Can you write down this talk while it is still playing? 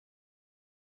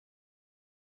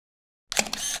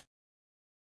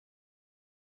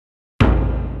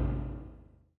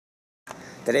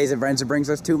Today's adventure brings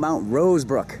us to Mount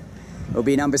Rosebrook. It'll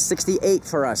be number 68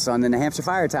 for us on the New Hampshire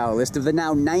Fire Tower list of the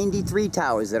now 93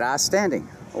 towers that are standing,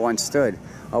 or once stood,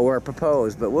 or were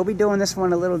proposed. But we'll be doing this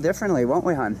one a little differently, won't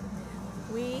we, hon?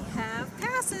 We have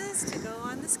passes to go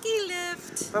on the ski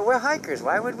lift. But we're hikers.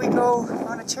 Why would we go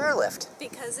on a chairlift?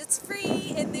 Because it's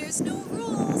free and there's no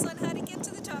rules on how to get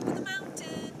to the top of the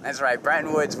mountain. That's right.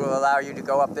 Bretton Woods will allow you to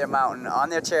go up their mountain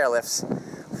on their chairlifts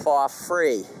for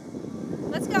free.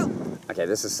 Let's go. Okay,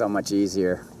 this is so much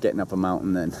easier getting up a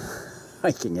mountain than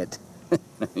hiking it.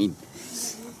 I mean,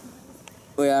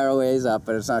 we are a ways up,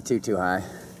 but it's not too high.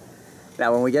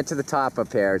 Now, when we get to the top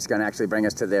up here, it's going to actually bring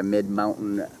us to their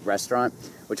mid-mountain restaurant,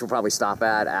 which we'll probably stop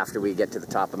at after we get to the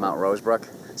top of Mount Rosebrook.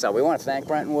 So we want to thank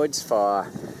Bretton Woods for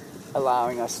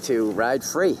allowing us to ride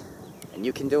free, and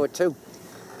you can do it too.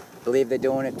 I believe they're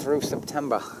doing it through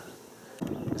September.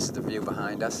 This is the view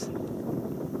behind us.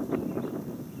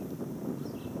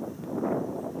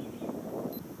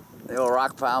 The old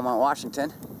rock pile, Mount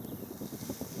Washington,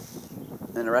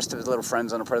 and the rest of his little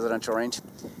friends on the presidential range.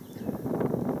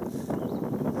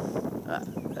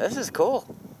 This is cool.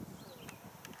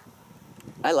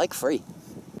 I like free.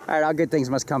 All right, all good things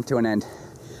must come to an end.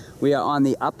 We are on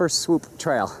the Upper Swoop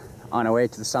Trail on our way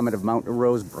to the summit of Mount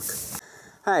Rosebrook.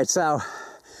 All right, so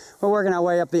we're working our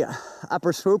way up the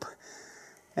Upper Swoop,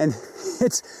 and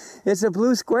it's a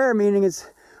blue square, meaning it's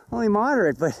only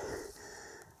moderate, but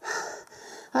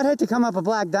I'd hate to come up a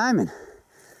black diamond.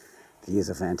 The views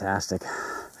are fantastic.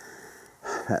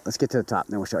 All right, let's get to the top,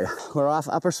 and then we'll show you. We're off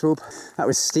Upper Swoop. That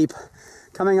was steep.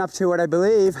 Coming up to what I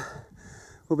believe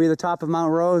will be the top of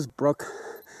Mount Rosebrook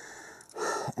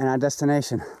and our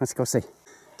destination. Let's go see.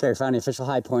 Okay, we found the official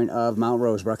high point of Mount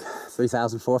Rosebrook,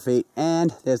 3,004 feet,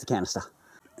 and there's the canister.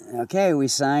 Okay, we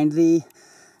signed the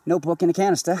notebook in the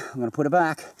canister. I'm gonna put it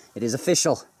back. It is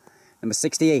official, number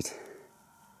 68.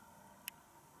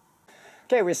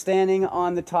 Okay, we're standing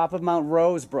on the top of Mount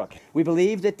Rosebrook. We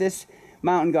believe that this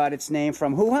mountain got its name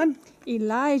from who, hon?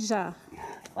 Elijah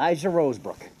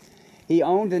Rosebrook. He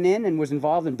owned an inn and was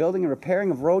involved in building and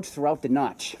repairing of roads throughout the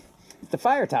Notch. The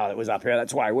fire tower that was up here,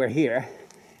 that's why we're here,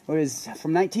 was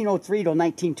from 1903 to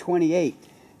 1928.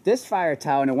 This fire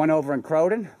tower, and the one over in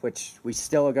Croton, which we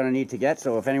still are going to need to get,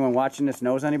 so if anyone watching this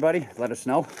knows anybody, let us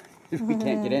know if we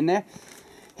can't get in there.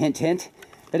 Hint, hint.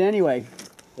 But anyway,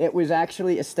 it was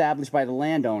actually established by the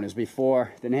landowners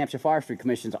before the New Hampshire Forestry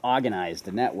Commissions organized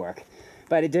the network.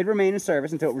 But it did remain in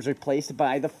service until it was replaced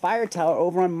by the fire tower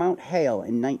over on Mount Hale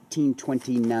in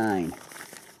 1929.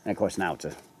 And of course now it's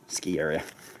a ski area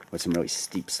with some really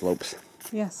steep slopes.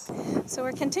 Yes. So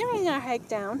we're continuing our hike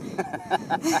down.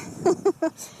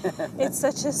 It's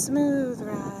such a smooth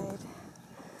ride.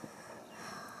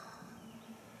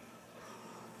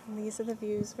 And these are the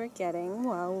views we're getting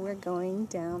while we're going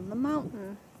down the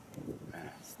mountain.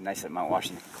 It's nice that Mount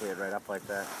Washington cleared right up like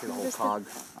that. See the whole cog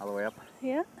all the way up.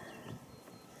 Yeah.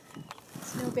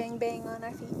 There's no bang bang on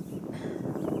our feet.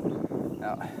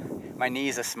 Oh, my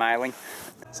knees are smiling.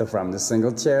 So from the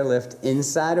single chairlift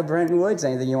inside of Bretton Woods,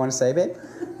 anything you want to say, babe?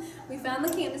 We found the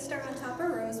canister on top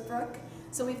of Rosebrook,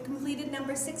 so we've completed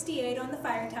number 68 on the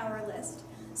fire tower list.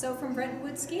 So from Bretton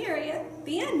Woods Ski Area,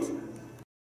 the end.